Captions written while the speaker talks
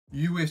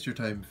You waste your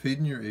time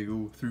feeding your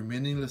ego through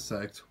meaningless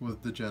sex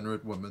with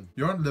degenerate women.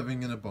 You aren't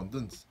living in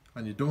abundance,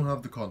 and you don't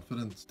have the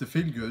confidence to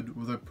feel good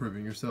without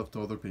proving yourself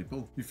to other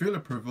people. You feel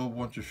approval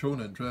once you're shown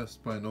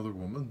interest by another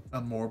woman,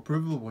 and more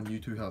approval when you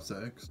two have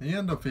sex. And you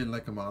end up feeling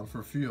like a man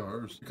for a few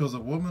hours, because a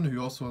woman who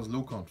also has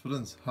low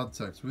confidence had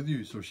sex with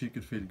you so she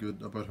could feel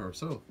good about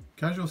herself.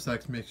 Casual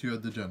sex makes you a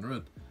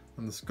degenerate,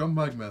 and the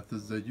scumbag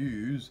methods that you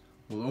use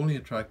will only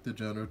attract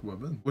degenerate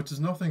women, which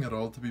is nothing at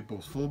all to be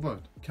boastful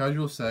about.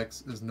 Casual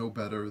sex is no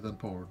better than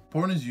porn.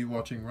 Porn is you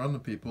watching random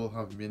people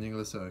have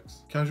meaningless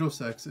sex. Casual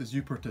sex is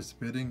you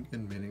participating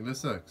in meaningless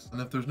sex, and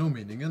if there's no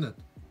meaning in it,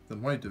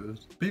 then why do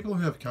it? People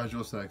who have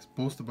casual sex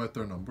boast about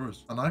their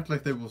numbers and act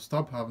like they will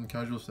stop having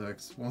casual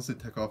sex once they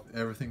tick off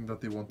everything that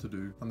they want to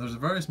do, and there's a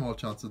very small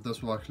chance that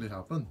this will actually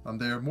happen,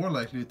 and they are more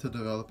likely to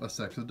develop a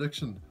sex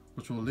addiction,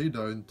 which will lead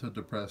down to a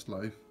depressed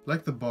life.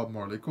 Like the Bob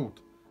Marley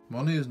quote,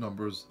 "Money is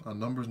numbers and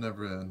numbers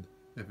never end.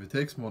 If it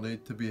takes money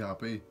to be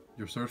happy,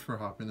 your search for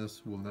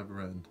happiness will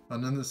never end."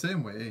 And in the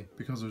same way,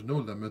 because there's no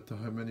limit to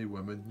how many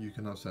women you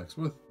can have sex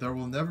with, there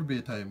will never be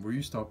a time where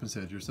you stop and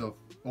say to yourself,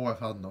 "Oh, I've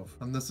had enough."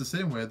 And it's the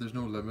same way there's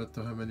no limit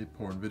to how many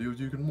porn videos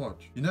you can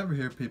watch. You never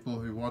hear people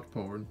who watch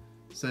porn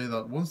say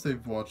that once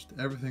they've watched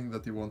everything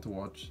that they want to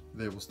watch,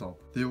 they will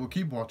stop. They will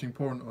keep watching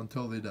porn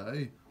until they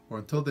die, or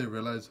until they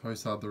realize how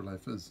sad their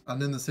life is.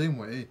 And in the same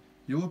way,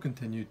 you will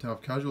continue to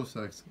have casual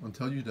sex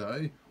until you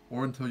die,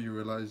 or until you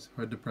realize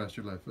how depressed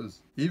your life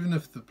is. Even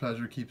if the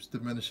pleasure keeps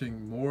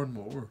diminishing more and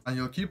more, and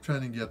you'll keep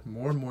trying to get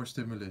more and more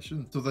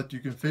stimulation so that you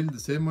can feel the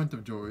same amount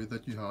of joy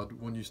that you had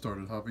when you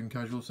started having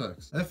casual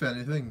sex. If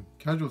anything,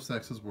 casual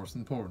sex is worse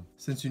than porn,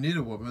 since you need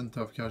a woman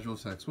to have casual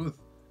sex with.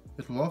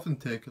 It will often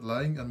take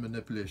lying and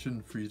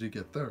manipulation for you to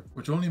get there,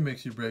 which only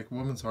makes you break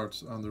women's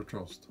hearts and their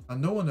trust.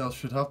 And no one else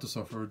should have to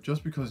suffer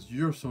just because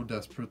you're so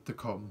desperate to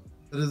come.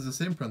 It is the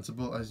same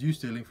principle as you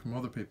stealing from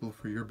other people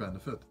for your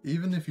benefit,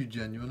 even if you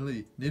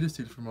genuinely need to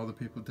steal from other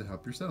people to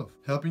help yourself.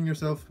 Helping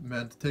yourself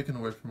meant taking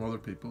away from other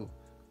people,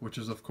 which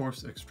is of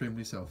course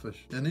extremely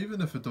selfish. And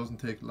even if it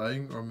doesn't take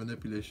lying or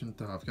manipulation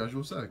to have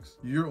casual sex,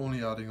 you're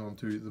only adding on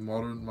to the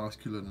modern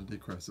masculinity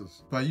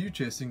crisis. By you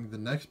chasing the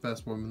next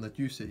best woman that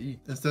you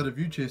see, instead of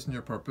you chasing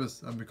your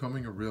purpose and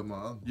becoming a real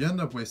man, you end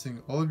up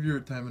wasting all of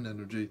your time and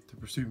energy to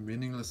pursue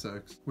meaningless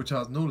sex, which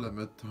has no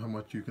limit to how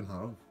much you can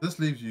have. This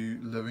leaves you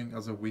living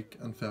as a weak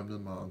and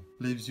feminine man,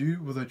 leaves you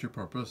without your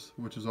purpose,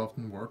 which is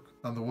often work,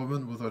 and the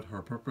woman without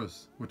her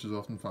purpose, which is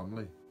often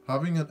family.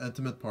 Having an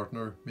intimate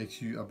partner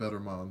makes you a better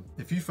man.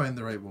 If you find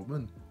the right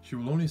woman, she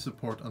will only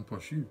support and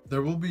push you.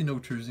 There will be no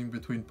choosing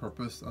between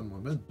purpose and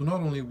women. So not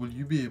only will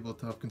you be able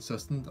to have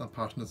consistent and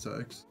passionate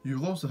sex, you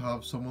will also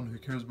have someone who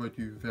cares about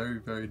you very,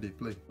 very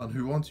deeply and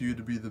who wants you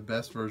to be the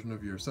best version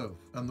of yourself.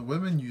 And the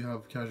women you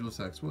have casual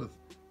sex with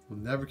will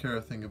never care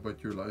a thing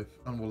about your life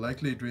and will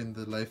likely drain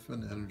the life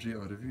and energy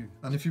out of you.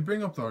 And if you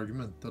bring up the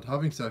argument that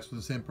having sex with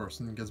the same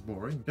person gets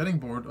boring, getting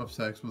bored of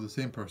sex with the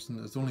same person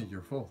is only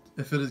your fault.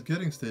 If it is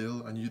getting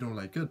stale and you don't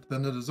like it,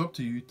 then it is up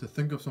to you to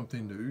think of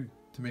something new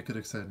to make it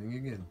exciting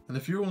again. And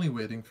if you're only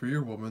waiting for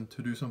your woman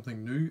to do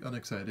something new and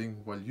exciting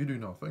while you do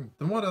nothing,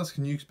 then what else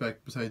can you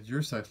expect besides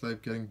your sex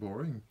life getting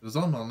boring? It is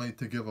unmanly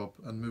to give up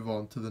and move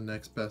on to the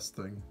next best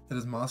thing. It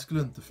is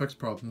masculine to fix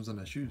problems and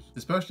issues,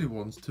 especially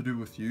ones to do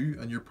with you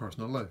and your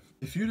personal life.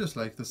 If you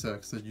dislike the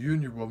sex that you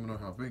and your woman are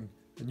having,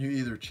 and you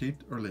either cheat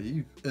or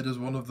leave, it is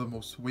one of the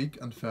most weak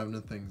and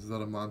feminine things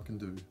that a man can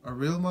do. A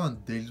real man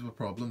deals with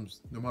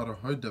problems, no matter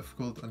how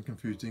difficult and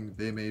confusing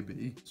they may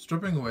be,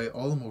 stripping away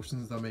all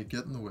emotions that may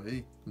get in the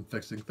way and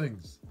fixing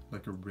things,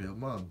 like a real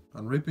man,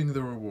 and reaping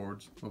the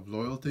rewards of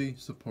loyalty,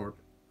 support,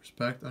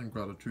 respect and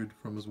gratitude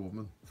from his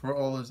woman, for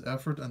all his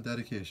effort and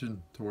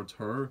dedication towards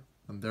her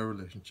and their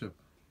relationship.